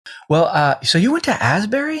Well, so you went to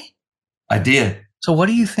Asbury? I did. So what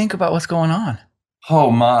do you think about what's going on? Oh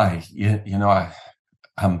my,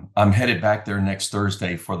 I'm headed back there next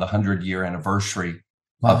Thursday for the 100-year anniversary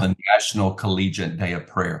of Wow. the National Collegiate Day of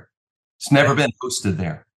Prayer. It's Okay. never been hosted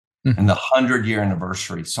there, in Mhm. the 100-year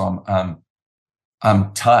anniversary. So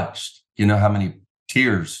I'm touched. You know how many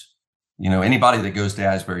tears, anybody that goes to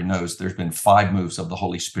Asbury knows there's been 5 moves of the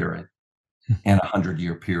Holy Spirit in a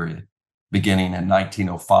 100-year period. Beginning in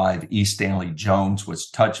 1905, E. Stanley Jones was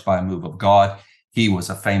touched by a move of God. He was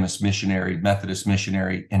a famous missionary, Methodist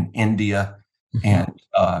missionary in India, Mhm. and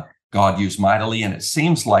God used mightily. And it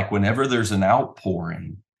seems like whenever there's an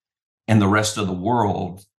outpouring in the rest of the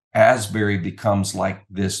world, Asbury becomes like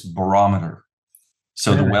this barometer.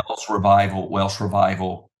 So the Really? Welsh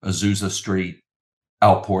revival, Azusa Street,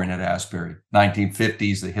 outpouring at Asbury.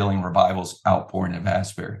 1950s, the Healing Revivals, outpouring at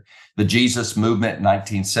Asbury. The Jesus Movement,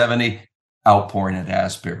 1970, outpouring at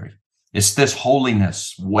Asbury. It's this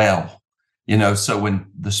holiness well, so when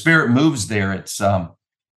the Spirit moves there, it's not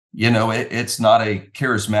a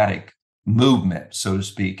charismatic movement, so to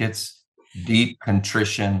speak. It's deep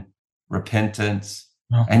contrition, repentance.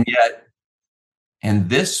 Well, And yet, in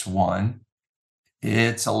this one,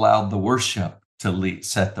 it's allowed the worship to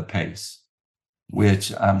set the pace,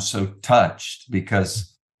 which I'm so touched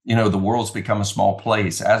because, the world's become a small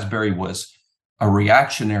place. Asbury was a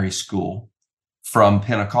reactionary school from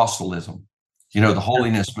Pentecostalism. The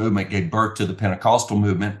holiness movement gave birth to the Pentecostal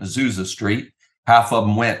movement, Azusa Street. Half of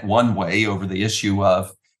them went one way over the issue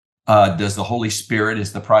of does the Holy Spirit,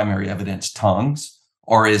 is the primary evidence tongues,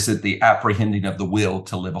 or is it the apprehending of the will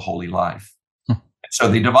to live a holy life? hmm, So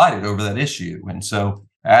they divided over that issue. And so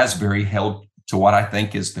Asbury held to what I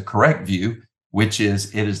think is the correct view, which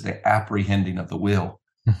is it is the apprehending of the will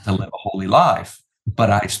to live a holy life.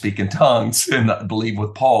 But I speak in tongues and I believe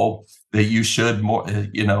with Paul that you should more,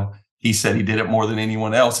 he said he did it more than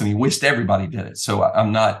anyone else and he wished everybody did it. So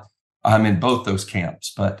I'm in both those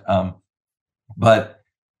camps. But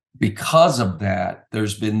because of that,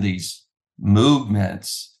 there's been these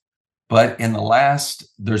movements, but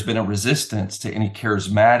there's been a resistance to any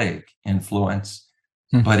charismatic influence,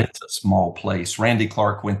 hmm. but it's a small place. Randy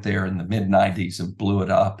Clark went there in the mid 90s and blew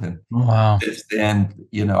it up. And Wow. since then,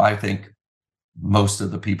 I think most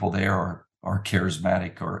of the people there are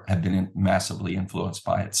charismatic or have been massively influenced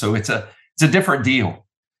by it. So it's a different deal.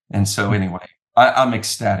 And so anyway, I'm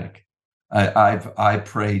ecstatic. I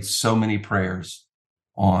prayed so many prayers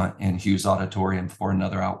in Hughes Auditorium for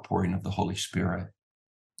another outpouring of the Holy Spirit.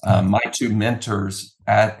 Uh, My two mentors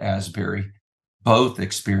at Asbury both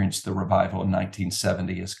experienced the revival in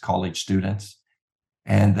 1970 as college students,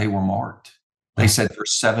 and they were marked. They wow. said for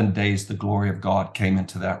 7 days, the glory of God came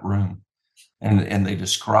into that room. And they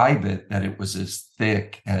describe it that it was as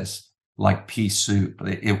thick as like pea soup.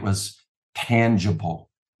 It was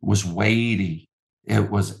tangible, it was weighty,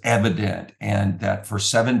 it was evident, and that for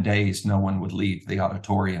 7 days, no one would leave the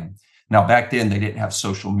auditorium. Now, back then, they didn't have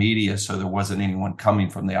social media, so there wasn't anyone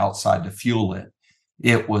coming from the outside to fuel it.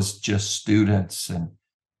 It was just students and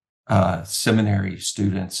seminary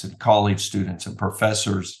students and college students and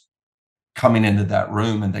professors coming into that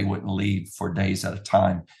room, and they wouldn't leave for days at a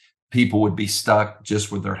time. People would be stuck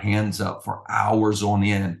just with their hands up for hours on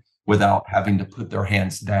end without having to put their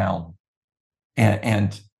hands down.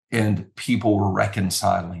 And people were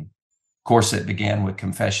reconciling. Of course, it began with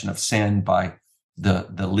confession of sin by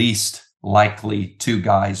the least likely two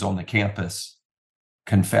guys on the campus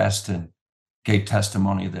confessed and gave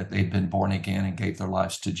testimony that they'd been born again and gave their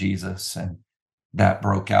lives to Jesus. And that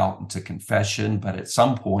broke out into confession. But at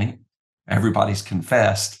some point, everybody's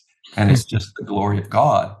confessed, and it's just the glory of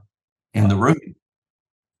God in the room.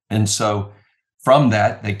 And so from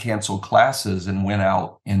that, they canceled classes and went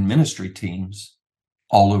out in ministry teams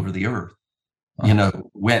all over the earth,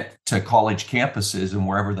 went to college campuses, and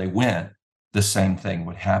wherever they went, the same thing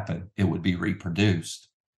would happen. It would be reproduced.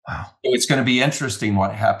 Wow. So it's going to be interesting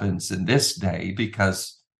what happens in this day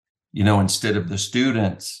because, instead of the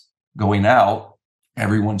students going out,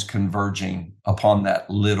 everyone's converging upon that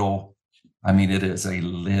little, I mean, it is a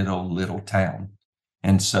little town.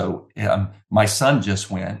 And so my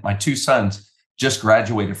two sons just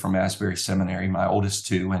graduated from Asbury Seminary, my oldest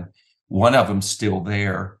two, and one of them's still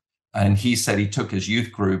there. And he said he took his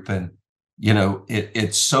youth group and,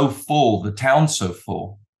 it's so full, the town's so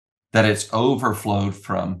full that it's overflowed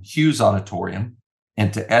from Hughes Auditorium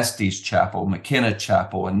into Estes Chapel, McKenna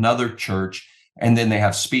Chapel, another church. And then they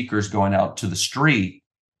have speakers going out to the street.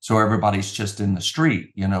 So everybody's just in the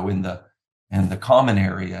street, in the common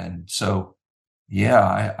area. And so,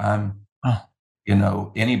 yeah, I'm,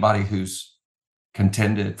 Oh, anybody who's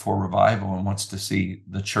contended for revival and wants to see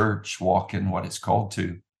the church walk in what it's called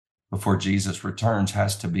to before Jesus returns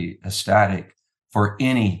has to be ecstatic for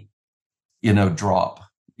any, drop.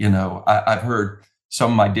 I've heard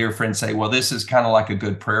some of my dear friends say, well, this is kind of like a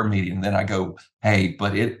good prayer meeting. And then I go, hey,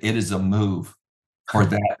 but it is a move for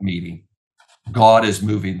that meeting. God is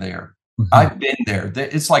moving there. Mm-hmm. I've been there.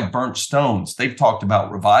 It's like burnt stones. They've talked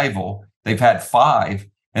about revival. They've had 5,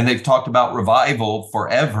 and they've talked about revival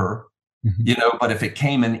forever, Mm-hmm. but if it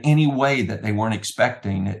came in any way that they weren't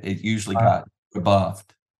expecting, it usually got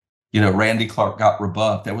rebuffed. Randy Clark got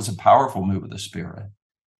rebuffed. That was a powerful move of the Spirit.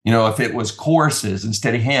 If it was choruses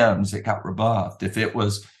instead of hymns, it got rebuffed. If it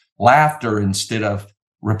was laughter instead of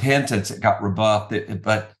repentance, it got rebuffed.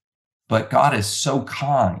 But God is so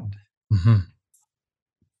kind Mm-hmm.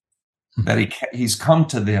 that he's come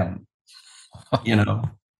to them.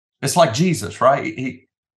 It's like Jesus, right?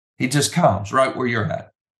 He just comes right where you're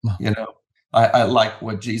at. Wow. I like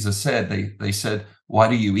what Jesus said. They said, why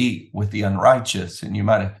do you eat with the unrighteous? And you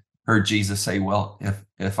might have heard Jesus say, well,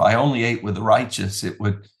 if I only ate with the righteous, it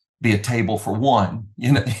would be a table for one.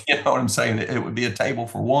 You know what I'm saying? It would be a table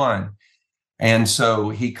for one. And so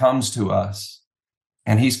he comes to us,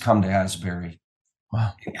 and he's come to Asbury.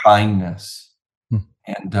 Wow. In kindness. Hmm.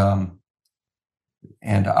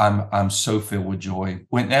 And I'm so filled with joy.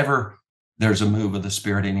 Whenever there's a move of the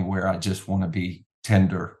Spirit anywhere, I just want to be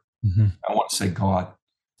tender. Mm-hmm. I want to say, God,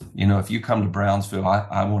 if you come to Brownsville,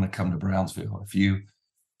 I want to come to Brownsville. If you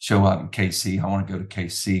show up in KC, I want to go to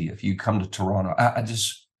KC. If you come to Toronto, I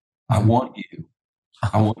want you.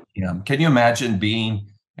 I want him. Can you imagine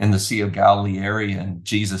being in the Sea of Galilee area and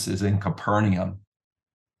Jesus is in Capernaum?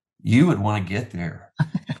 You would want to get there.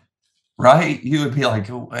 Right? You would be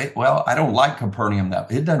like, oh, well, I don't like Capernaum.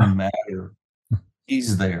 It doesn't matter.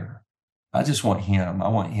 He's there. I just want him. I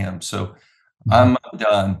want him. So I'm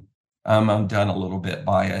undone. I'm undone a little bit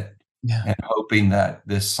by it. Yeah. And hoping that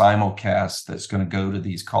this simulcast that's going to go to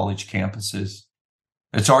these college campuses,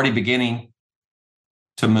 it's already beginning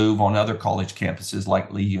to move on other college campuses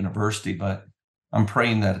like Lee University, but I'm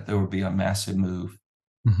praying that there will be a massive move.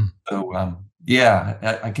 Mm-hmm. So,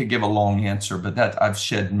 yeah, I could give a long answer, but that I've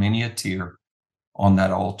shed many a tear on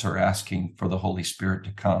that altar asking for the Holy Spirit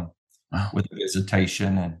to come with a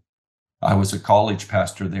visitation. And I was a college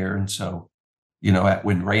pastor there. And so,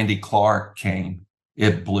 when Randy Clark came,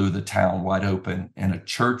 it blew the town wide open and a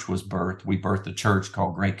church was birthed. We birthed a church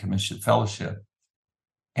called Great Commission Fellowship.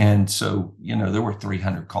 And so, there were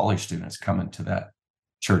 300 college students coming to that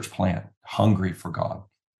church plant, hungry for God.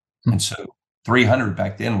 Mm-hmm. And so 300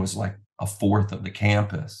 back then was like a fourth of the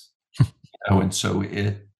campus, and so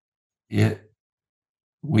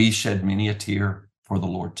we shed many a tear for the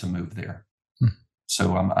Lord to move there. Mm-hmm.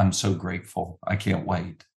 So I'm so grateful. I can't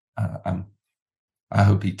wait. I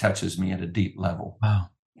hope he touches me at a deep level.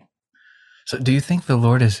 Wow. So do you think the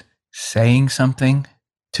Lord is saying something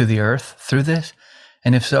to the earth through this?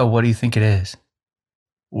 And if so, what do you think it is?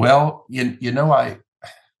 Well,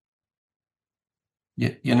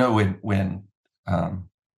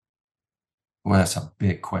 well, that's a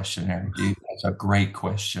big question, Aaron. That's a great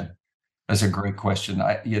question. That's a great question.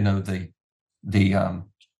 The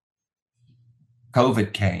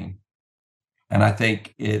COVID came, and I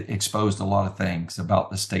think it exposed a lot of things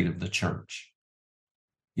about the state of the church.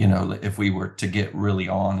 If we were to get really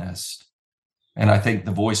honest, and I think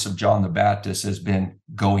the voice of John the Baptist has been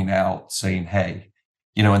going out saying, hey,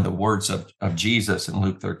 in the words of Jesus in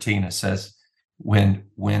Luke 13, it says, when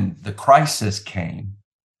the crisis came,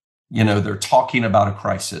 they're talking about a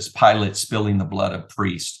crisis, Pilate spilling the blood of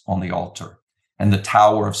priests on the altar and the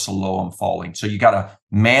Tower of Siloam falling. So you got a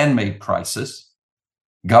man-made crisis,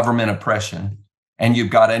 government oppression, and you've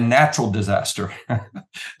got a natural disaster,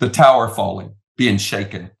 the tower falling, being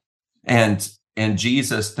shaken. And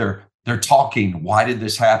Jesus, they're talking, why did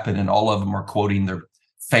this happen? And all of them are quoting their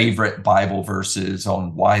favorite Bible verses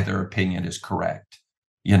on why their opinion is correct,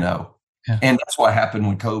 Yeah. And that's what happened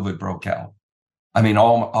when COVID broke out. I mean,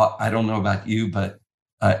 I don't know about you, but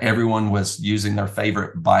everyone was using their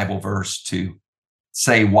favorite Bible verse to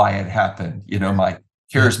say why it happened. My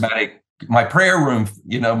charismatic, my prayer room,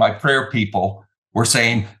 my prayer people were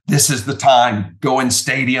saying, this is the time, go in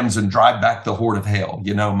stadiums and drive back the horde of hell.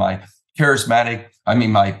 My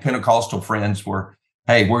my Pentecostal friends were,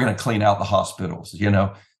 hey, we're going to clean out the hospitals.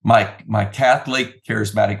 My Catholic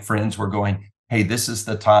charismatic friends were going, hey, this is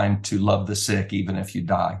the time to love the sick, even if you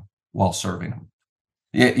die while serving them.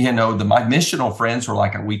 My missional friends were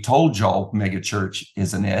like, we told y'all megachurch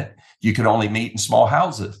isn't it. You could only meet in small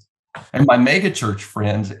houses. And my megachurch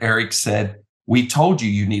friends, Eric, said, we told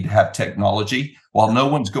you need to have technology. While no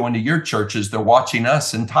one's going to your churches, they're watching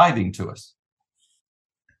us and tithing to us.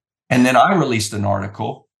 And then I released an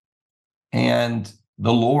article, and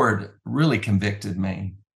the Lord really convicted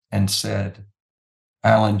me and said,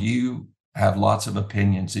 Alan, you have lots of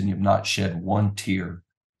opinions and you've not shed one tear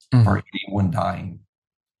for anyone dying.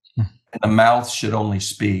 And the mouth should only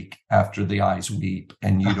speak after the eyes weep,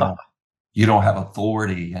 and you don't have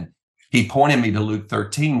authority. And he pointed me to Luke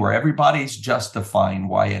 13, where everybody's justifying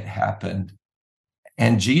why it happened.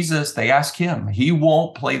 And Jesus, they ask him, he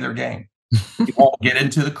won't play their game. He won't get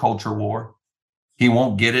into the culture war. He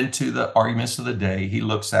won't get into the arguments of the day. He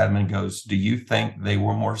looks at them and goes, do you think they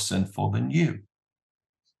were more sinful than you?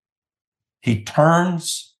 He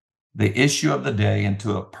turns the issue of the day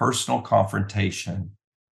into a personal confrontation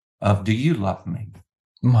of, do you love me?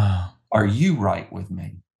 Wow. Are you right with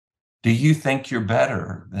me? Do you think you're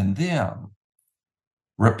better than them?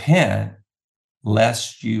 Repent,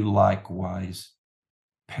 lest you likewise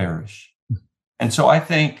perish. And so I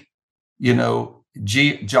think,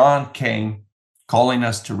 John came calling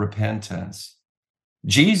us to repentance.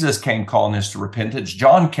 Jesus came calling us to repentance.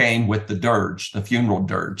 John came with the dirge, the funeral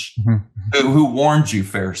dirge. Who warned you,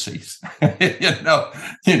 Pharisees? How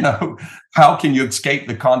can you escape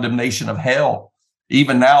the condemnation of hell?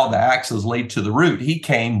 Even now, the axe is laid to the root. He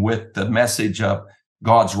came with the message of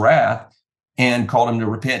God's wrath and called him to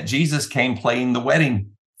repent. Jesus came playing the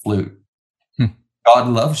wedding flute. God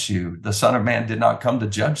loves you. The Son of Man did not come to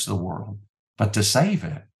judge the world, but to save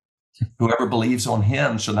it. Whoever believes on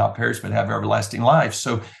him shall not perish, but have everlasting life.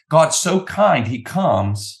 So God's so kind. He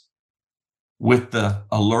comes with the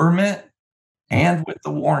allurement and with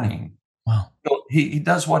the warning. Wow. He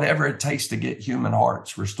does whatever it takes to get human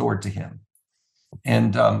hearts restored to him.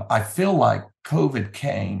 And I feel like COVID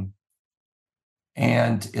came,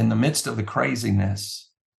 and in the midst of the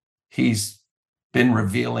craziness, he's been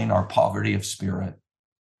revealing our poverty of spirit,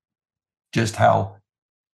 just how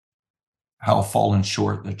fallen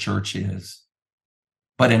short the church is,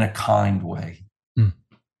 but in a kind way.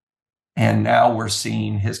 And now we're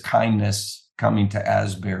seeing his kindness coming to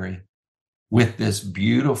Asbury with this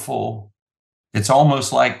beautiful, it's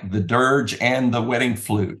almost like the dirge and the wedding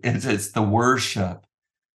flute. It's the worship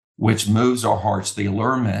which moves our hearts, the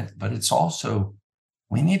allurement, but it's also,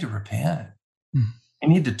 we need to repent. We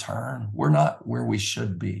need to turn. We're not where we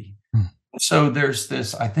should be. So there's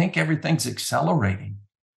this, I think everything's accelerating.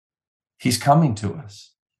 He's coming to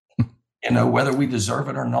us, whether we deserve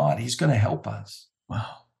it or not, he's going to help us. Wow.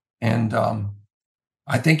 And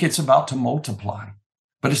I think it's about to multiply,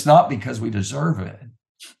 but it's not because we deserve it.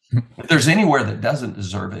 If there's anywhere that doesn't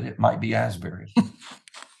deserve it, it might be Asbury.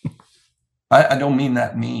 I don't mean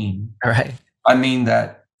that mean. All right. I mean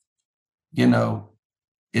that,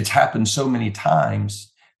 it's happened so many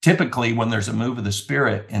times. Typically, when there's a move of the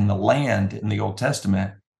Spirit in the land in the Old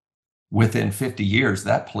Testament, within 50 years,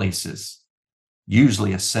 that place is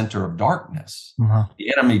usually a center of darkness.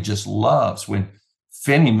 The enemy just loves. When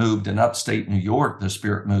Finney moved in upstate New York, the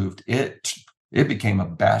Spirit moved. It became a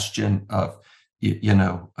bastion of,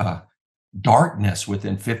 darkness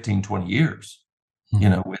within 15, 20 years,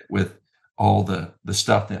 with all the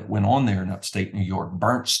stuff that went on there in upstate New York,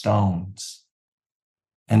 burnt stones.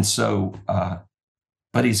 And so,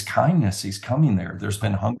 but his kindness, he's coming there. There's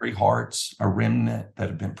been hungry hearts, a remnant that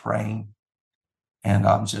have been praying. And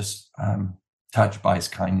I'm touched by his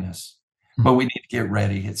kindness. But we need to get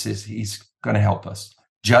ready. He's going to help us.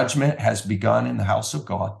 Judgment has begun in the house of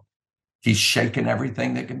God. He's shaken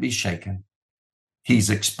everything that can be shaken. He's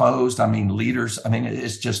exposed, leaders.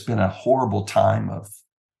 It's just been a horrible time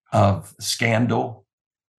of scandal.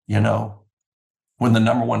 When the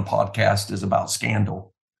number one podcast is about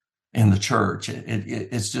scandal in the church,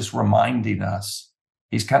 it's just reminding us.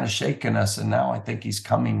 He's kind of shaken us, and now I think he's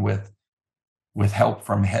coming with help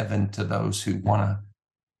from heaven to those who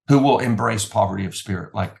will embrace poverty of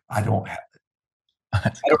spirit. Like, I don't have it.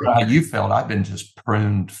 I don't know how you felt. I've been just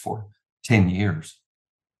pruned for 10 years.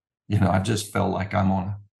 I've just felt like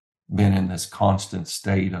been in this constant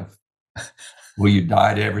state of, will you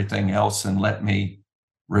die to everything else and let me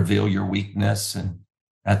reveal your weakness, and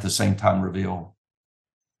at the same time reveal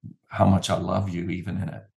how much I love you even in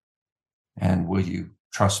it? And will you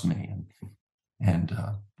trust me and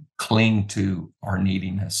cling to our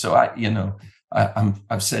neediness? So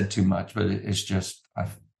I've said too much, but it's just,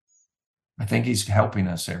 I think he's helping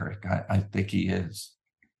us, Eric. I think he is.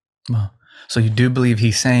 Well, so you do believe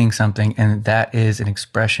he's saying something, and that is an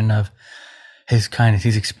expression of his kindness.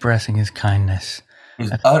 He's expressing his kindness.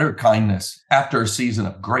 His utter kindness after a season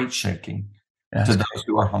of great shaking to those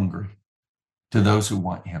who are hungry, to those who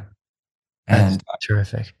want him. And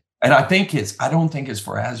terrific. And I don't think it's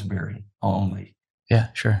for Asbury only. Yeah,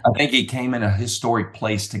 sure. I think he came in a historic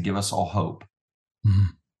place to give us all hope.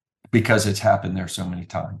 because it's happened there so many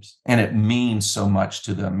times. And it means so much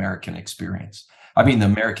to the American experience. I mean, the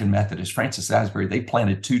American Methodist, Francis Asbury, they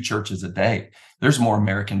planted 2 churches a day. There's more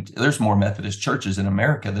Methodist churches in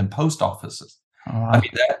America than post offices. Oh, wow. I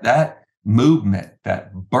mean, that movement,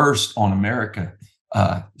 that burst on America,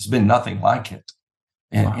 has been nothing like it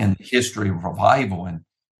in the history of revival. And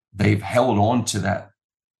they've held on to that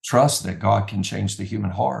trust that God can change the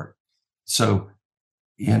human heart. So,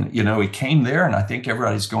 it came there, and I think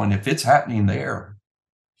everybody's going, if it's happening there,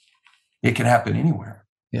 it can happen anywhere.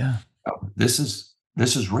 Yeah. This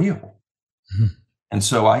is real. Mhm. And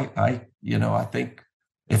so I think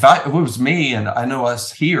if it was me, and I know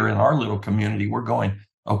us here in our little community, we're going,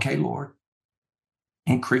 okay, Lord,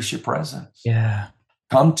 increase your presence. Yeah.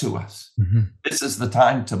 Come to us. Mhm. This is the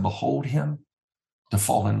time to behold him, to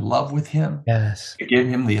fall in love with him, Yes. to give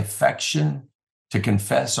him the affection, to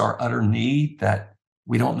confess our utter need that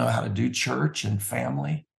we don't know how to do church and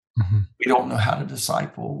family. Mhm. We don't know how to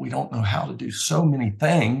disciple. We don't know how to do so many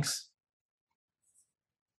things.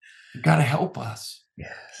 You've got to help us,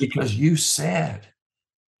 Yes. because you said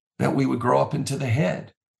that we would grow up into the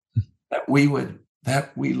head, that we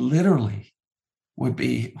literally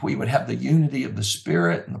we would have the unity of the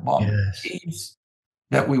Spirit and the bond of Yes. peace,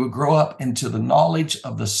 that we would grow up into the knowledge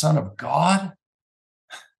of the Son of God,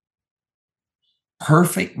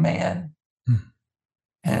 perfect man. Mm.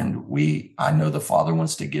 And I know the Father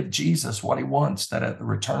wants to give Jesus what he wants, that at the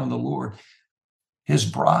return of the Lord, his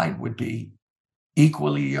bride would be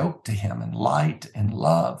equally yoked to him in light and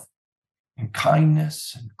love and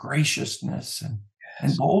kindness and graciousness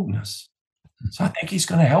and boldness. So I think he's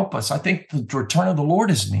going to help us. I think the return of the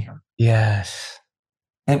Lord is near. Yes.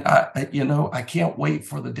 And I can't wait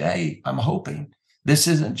for the day. I'm hoping this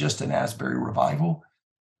isn't just an Asbury revival,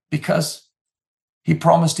 because he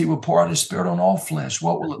promised he would pour out his Spirit on all flesh.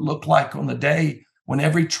 What will it look like on the day when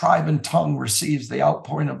every tribe and tongue receives the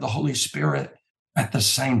outpouring of the Holy Spirit at the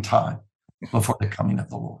same time before the coming of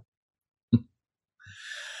the Lord?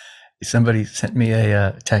 Somebody sent me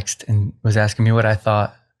a text and was asking me what I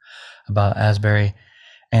thought about Asbury.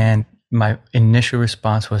 And my initial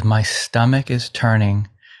response was, my stomach is turning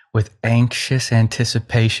with anxious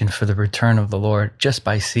anticipation for the return of the Lord just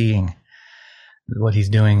by seeing what he's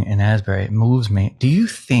doing in Asbury. It moves me. Do you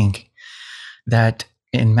think that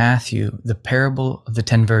in Matthew, the parable of the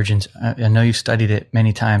 10 virgins, I know you've studied it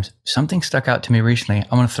many times, something stuck out to me recently.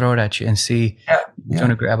 I want to throw it at you and see if you want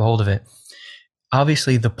to grab a hold of it.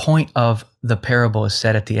 Obviously, the point of the parable is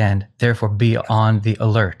said at the end, therefore be on the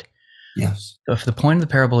alert. Yes. So if the point of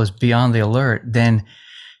the parable is be on the alert, then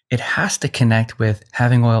it has to connect with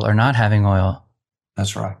having oil or not having oil.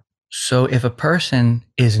 That's right. So if a person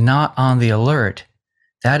is not on the alert,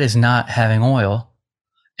 that is not having oil.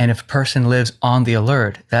 And if a person lives on the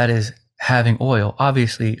alert, that is having oil,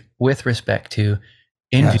 obviously with respect to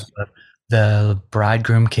view of the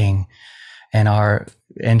bridegroom king and our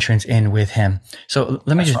entrance in with him. So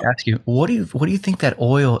let me just ask you, what do you think that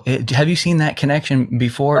oil is? Have you seen that connection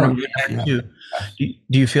before? Oh, Do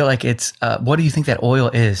you feel like it's, what do you think that oil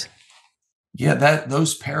is? Yeah,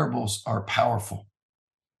 those parables are powerful.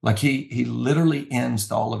 Like he literally ends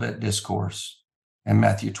the Olivet Discourse in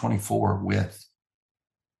Matthew 24 with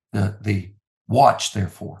the watch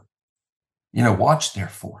therefore, watch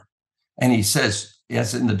therefore. And he says,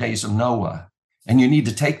 as in the days of Noah, and you need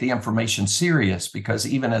to take the information serious, because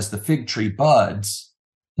even as the fig tree buds,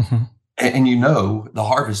 mm-hmm. and the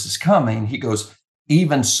harvest is coming, he goes,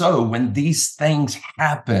 even so, when these things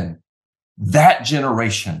happen, that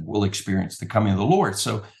generation will experience the coming of the Lord.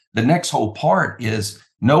 So the next whole part is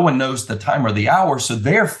no one knows the time or the hour, so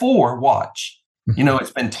therefore watch.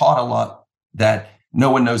 It's been taught a lot that no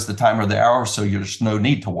one knows the time or the hour, so there's no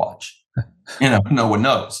need to watch. No one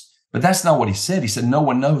knows. But that's not what he said. He said, no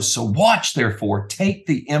one knows. So watch, therefore, take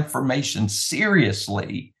the information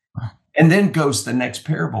seriously. And then goes the next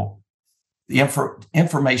parable. The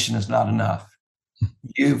information is not enough.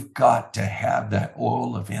 You've got to have that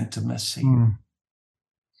oil of intimacy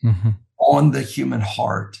mm-hmm. on the human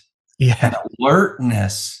heart. Yeah. And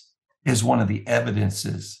alertness is one of the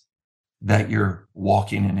evidences that you're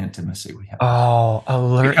walking in intimacy with him. Oh,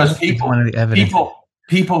 alertness is one of the evidences.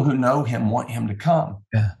 People who know him want him to come.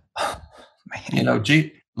 Yeah.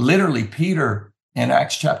 Literally Peter in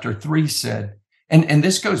Acts chapter 3 said, and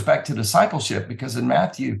this goes back to discipleship, because in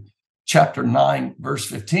Matthew chapter 9, verse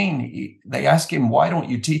 15, they ask him, why don't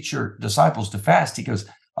you teach your disciples to fast? He goes,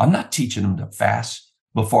 I'm not teaching them to fast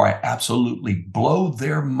before I absolutely blow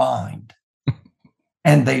their mind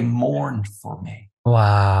and they mourn for me.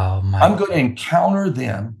 Wow. I'm going to encounter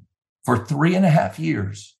them for 3.5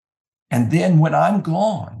 years. And then when I'm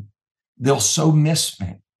gone, they'll so miss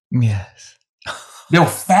me. Yes. They'll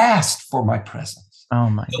fast for my presence. Oh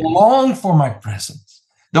my They'll God. long for my presence.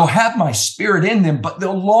 They'll have my spirit in them, but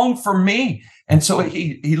they'll long for me. And so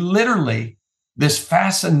he literally, this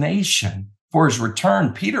fascination for his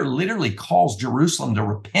return, Peter literally calls Jerusalem to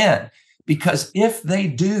repent, because if they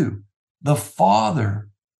do, the Father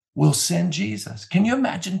will send Jesus. Can you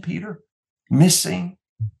imagine Peter missing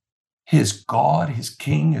his God, his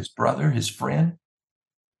king, his brother, his friend?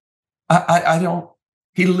 I don't,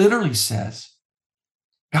 he literally says,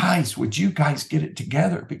 guys, would you guys get it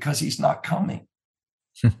together, because he's not coming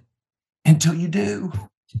until you do.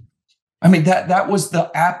 I mean, that was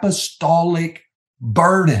the apostolic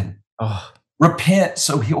burden. Oh, Repent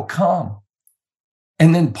so he'll come.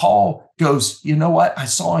 And then Paul goes, you know what? I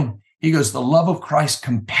saw him. He goes, the love of Christ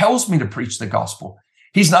compels me to preach the gospel.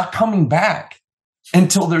 He's not coming back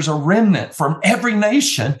until there's a remnant from every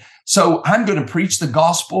nation. So I'm going to preach the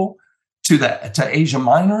gospel to Asia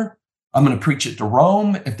Minor. I'm going to preach it to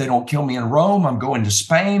Rome. If they don't kill me in Rome, I'm going to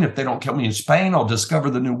Spain. If they don't kill me in Spain, I'll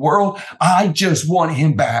discover the new world. I just want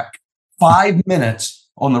him back. 5 minutes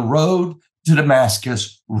on the road to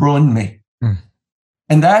Damascus ruined me.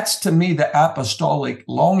 And that's, to me, the apostolic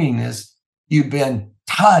longing is you've been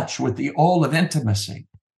touched with the oil of intimacy.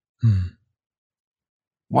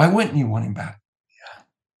 Why wouldn't you want him back? Yeah.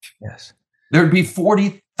 Yes. There'd be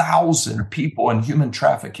 40,000 people in human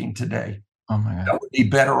trafficking today. Oh my God. That would be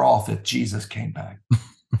better off if Jesus came back.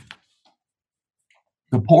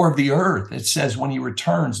 The poor of the earth, it says, when he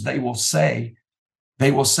returns, they will say,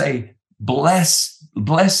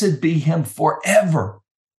 blessed be him forever.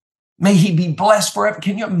 May he be blessed forever.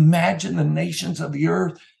 Can you imagine the nations of the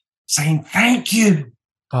earth saying thank you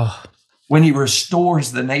when he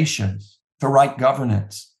restores the nations to right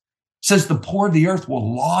governance? It says the poor of the earth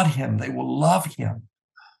will laud him. They will love him.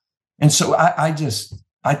 And so I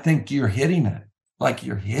think you're hitting it, like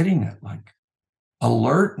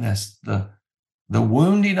alertness, the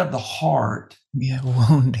wounding of the heart. Yeah,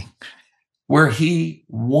 wounding. Where we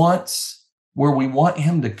want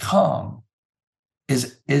him to come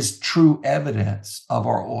is true evidence of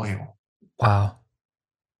our oil. Wow.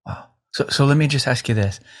 So let me just ask you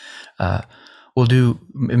this.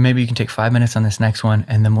 Maybe you can take 5 minutes on this next one,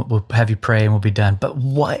 and then we'll have you pray and we'll be done. But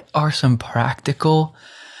what are some practical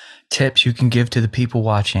tips you can give to the people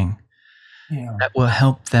watching that will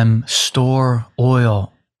help them store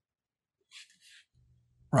oil?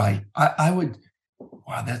 Right. I would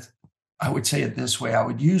say it this way. I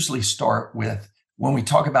would usually start with, when we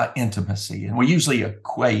talk about intimacy, and we usually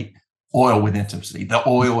equate oil with intimacy, the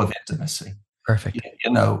oil of intimacy. Perfect.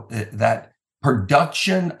 You know, that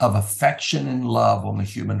production of affection and love on the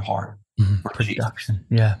human heart. Production.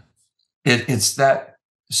 Yeah. It's that.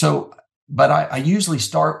 So, but I usually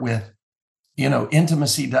start with,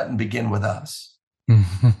 intimacy doesn't begin with us.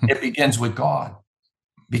 It begins with God,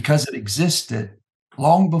 because it existed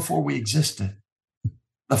long before we existed.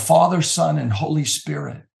 The Father, Son, and Holy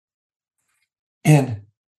Spirit in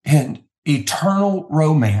eternal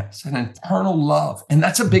romance and eternal love. And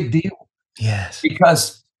that's a big deal. Yes.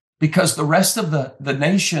 Because the rest of the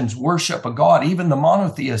nations worship a God, even the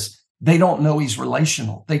monotheists, they don't know he's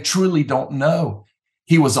relational. They truly don't know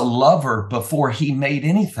he was a lover before he made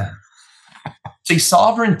anything. See,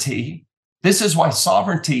 sovereignty, this is why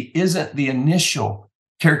sovereignty isn't the initial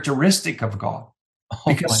characteristic of God.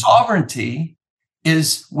 Because sovereignty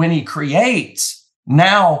is when he creates,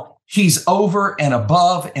 now he's over and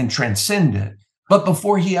above and transcendent. But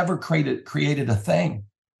before he ever created a thing,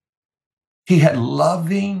 he had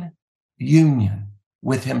loving union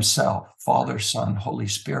with himself, Father, Son, Holy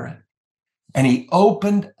Spirit. And he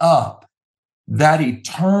opened up that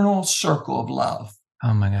eternal circle of love.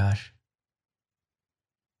 Oh my gosh.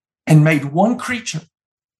 And made one creature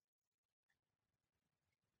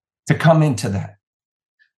to come into that.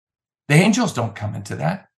 The angels don't come into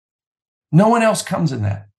that. No one else comes in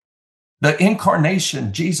that. The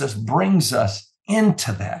incarnation, Jesus brings us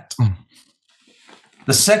into that.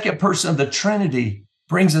 The second person of the Trinity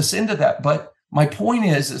brings us into that. But my point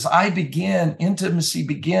is intimacy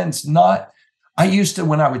begins not, I used to,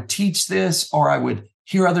 when I would teach this or I would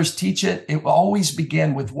hear others teach it, it always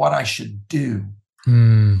began with what I should do.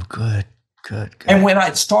 Good. And when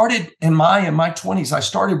I started in my 20s, I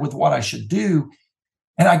started with what I should do.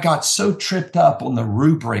 And I got so tripped up on the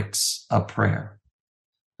rubrics of prayer,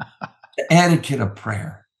 the etiquette of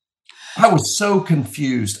prayer. I was so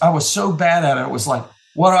confused. I was so bad at it. I was like,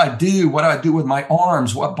 what do I do? What do I do with my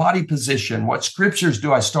arms? What body position? What scriptures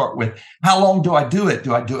do I start with? How long do I do it?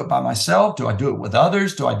 Do I do it by myself? Do I do it with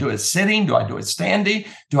others? Do I do it sitting? Do I do it standing?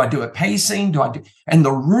 Do I do it pacing? And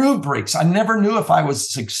the rubrics, I never knew if I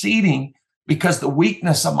was succeeding because the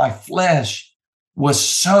weakness of my flesh was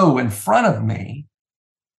so in front of me.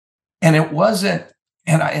 And it wasn't,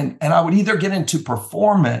 and I would either get into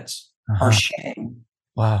performance or shame.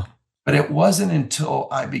 Wow. But it wasn't until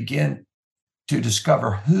I began to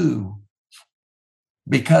discover who,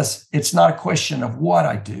 because it's not a question of what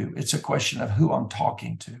I do, it's a question of who I'm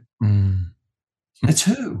talking to. It's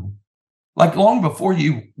who. Like long before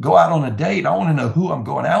you go out on a date, I want to know who I'm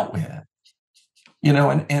going out with,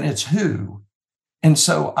 and it's who. And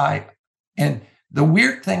so and the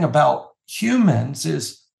weird thing about humans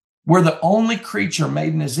is we're the only creature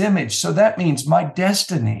made in his image. So that means my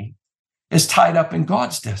destiny is tied up in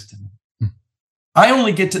God's destiny. I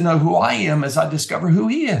only get to know who I am as I discover who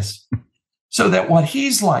he is, so that what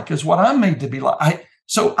he's like is what I'm made to be like.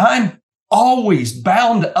 So I'm always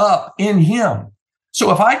bound up in him.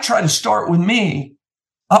 So if I try to start with me,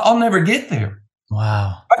 I'll never get there.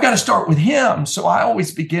 Wow. I've got to start with him. So I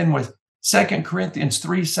always begin with 2 Corinthians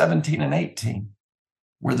 3:17 and 18,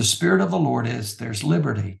 where the Spirit of the Lord is, there's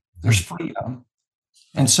liberty, there's freedom.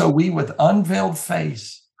 And so we, with unveiled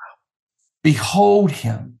face, behold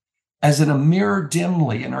him as in a mirror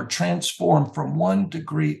dimly, and are transformed from one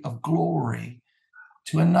degree of glory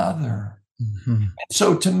to another. And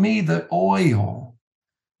so to me, the oil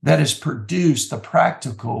that is produced, the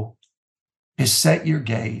practical, is set your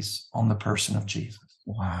gaze on the person of Jesus.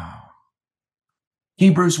 Wow.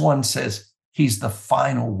 Hebrews 1 says he's the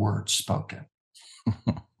final word spoken.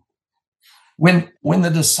 When the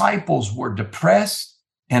disciples were depressed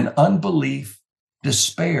and unbelief,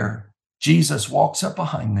 despair, Jesus walks up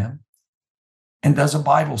behind them and does a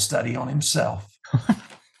Bible study on himself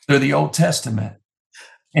through the Old Testament.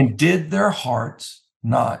 And did their hearts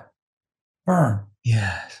not burn?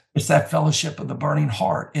 Yes. It's that fellowship of the burning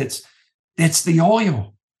heart. It's the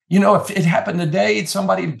oil. If it happened today,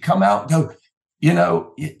 somebody would come out and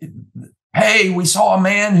go, hey, we saw a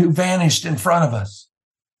man who vanished in front of us.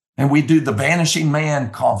 And we do the Vanishing Man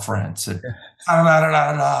conference, and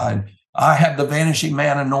and I have the Vanishing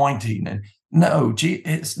Man anointing. And no,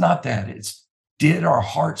 it's not that. It's, did our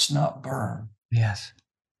hearts not burn? Yes.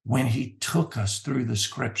 When he took us through the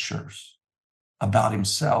scriptures about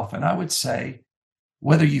himself. And I would say,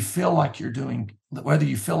 whether you feel like you're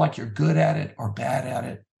good at it or bad at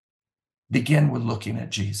it, begin with looking at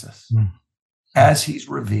Jesus as he's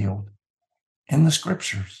revealed in the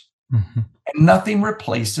scriptures. And nothing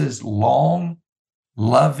replaces long,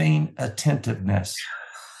 loving attentiveness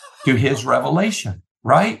to his revelation,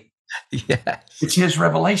 right? Yes. It's his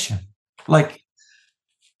revelation.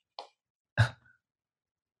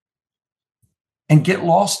 And get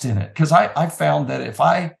lost in it. Because I found that if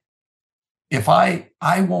I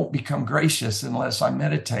won't become gracious unless I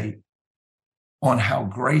meditate on how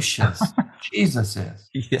gracious Jesus is.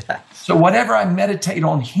 Yes. So whatever I meditate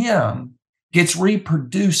on him gets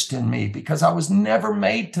reproduced in me, because I was never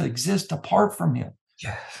made to exist apart from him.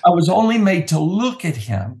 Yes. I was only made to look at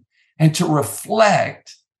him and to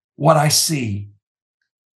reflect what I see,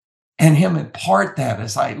 and him impart that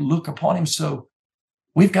as I look upon him. So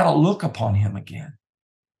we've got to look upon him again.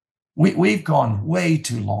 We've gone way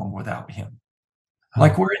too long without him.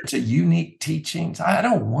 Like we're into unique teachings. I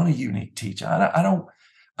don't want a unique teaching. I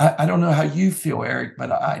don't know how you feel, Eric,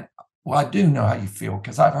 but I do know how you feel,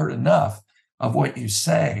 because I've heard enough of what you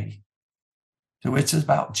say. So it's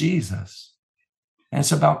about Jesus, and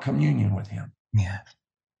it's about communion with him. Yeah.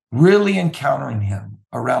 Really encountering him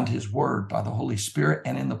around his word by the Holy Spirit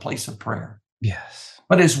and in the place of prayer. Yes.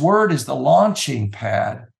 But his word is the launching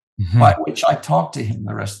pad by which I talk to him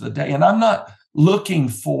the rest of the day. And I'm not looking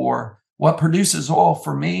for, what produces oil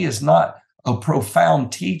for me is not a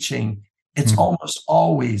profound teaching. It's almost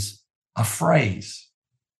always a phrase.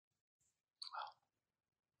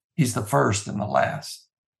 He's the first and the last.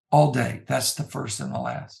 All day, that's the first and the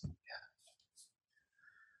last.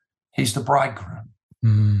 He's the bridegroom.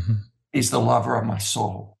 He's the lover of my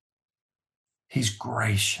soul. He's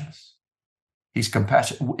gracious. He's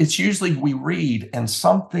compassionate. It's usually we read, and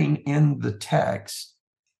something in the text,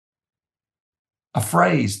 a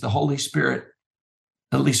phrase, the Holy Spirit,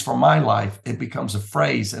 at least for my life, it becomes a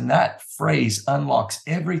phrase, and that phrase unlocks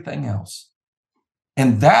everything else.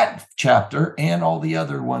 And that chapter and all the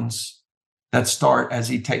other ones that start as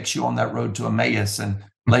he takes you on that road to Emmaus and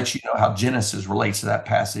lets you know how Genesis relates to that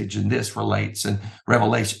passage, and this relates, and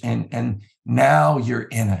Revelation, and now you're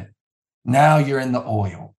in it. Now you're in the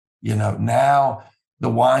oil. Now the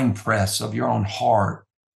wine press of your own heart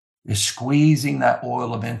is squeezing that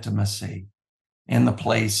oil of intimacy in the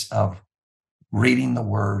place of reading the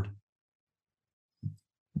word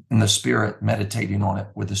and the Spirit, meditating on it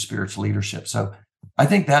with the Spirit's leadership. So I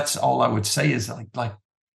think that's all I would say is like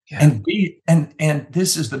Yeah. And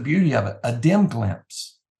this is the beauty of it. A dim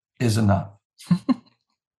glimpse is enough.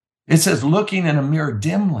 It says looking in a mirror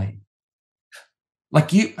dimly.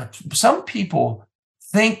 Like some people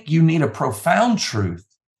think you need a profound truth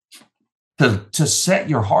to set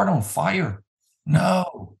your heart on fire.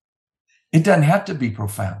 No, it doesn't have to be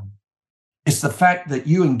profound. It's the fact that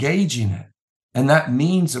you engage in it, and that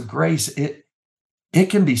means of grace, it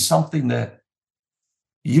can be something that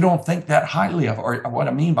you don't think that highly of. Or what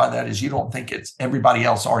I mean by that is you don't think it's everybody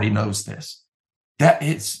else already knows this. That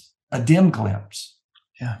it's a dim glimpse.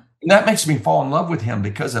 Yeah. And that makes me fall in love with him,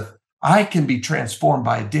 because if I can be transformed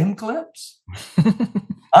by a dim glimpse,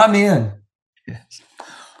 I'm in. Yes.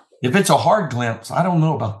 If it's a hard glimpse, I don't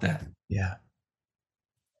know about that, Yeah.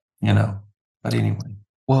 but anyway.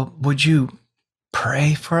 Well, would you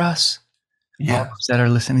pray for us? All Yeah. of us that are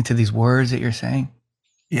listening to these words that you're saying?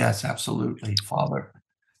 Yes, absolutely. Father,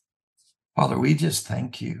 we just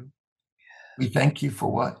thank you. We thank you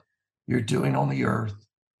for what you're doing on the earth.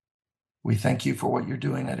 We thank you for what you're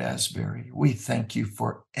doing at Asbury. We thank you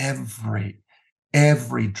for every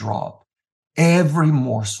drop, every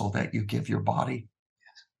morsel that you give your body.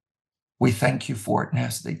 We thank you for it and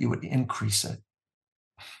ask that you would increase it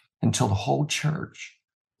until the whole church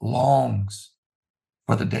longs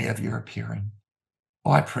for the day of your appearing.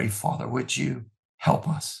 Oh, I pray, Father, would you help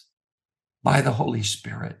us by the Holy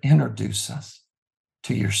Spirit, introduce us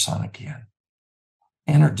to your Son again.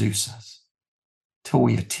 Introduce us till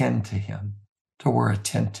we attend to him, till we're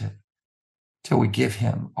attentive, till we give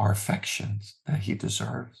him our affections that he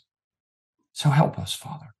deserves. So help us,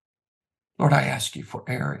 Father. Lord, I ask you for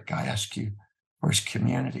Eric. I ask you for his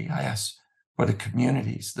community. I ask for the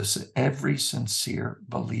communities, every sincere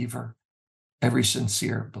believer's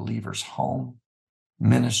home,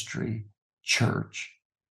 ministry, church,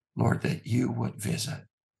 Lord, that you would visit,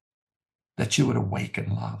 that you would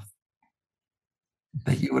awaken love,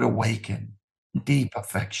 that you would awaken deep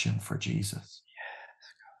affection for Jesus,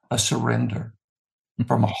 a surrender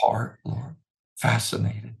from a heart, Lord,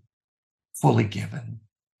 fascinated, fully given,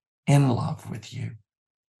 in love with you.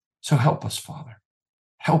 So help us, Father.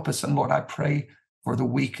 Help us. And Lord, I pray for the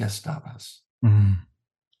weakest of us.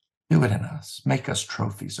 Do it in us. Make us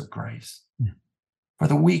trophies of grace. For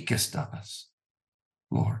the weakest of us,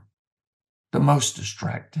 Lord, the most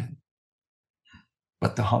distracted,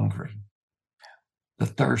 but the hungry, the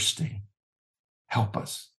thirsty, help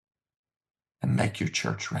us and make your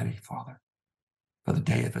church ready, Father, for the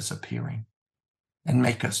day of his appearing, and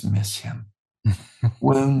make us miss him.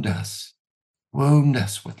 Wound us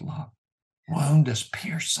with love, wound us,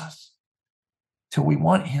 pierce us till we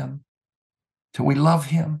want him, till we love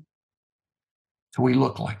him, till we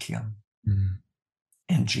look like him.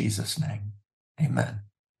 In Jesus' name, amen.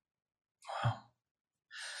 Wow.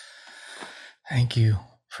 Thank you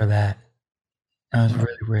for that. That was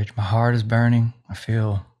really rich. My heart is burning. I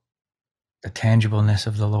feel the tangibleness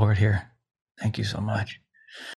of the Lord here. Thank you so much.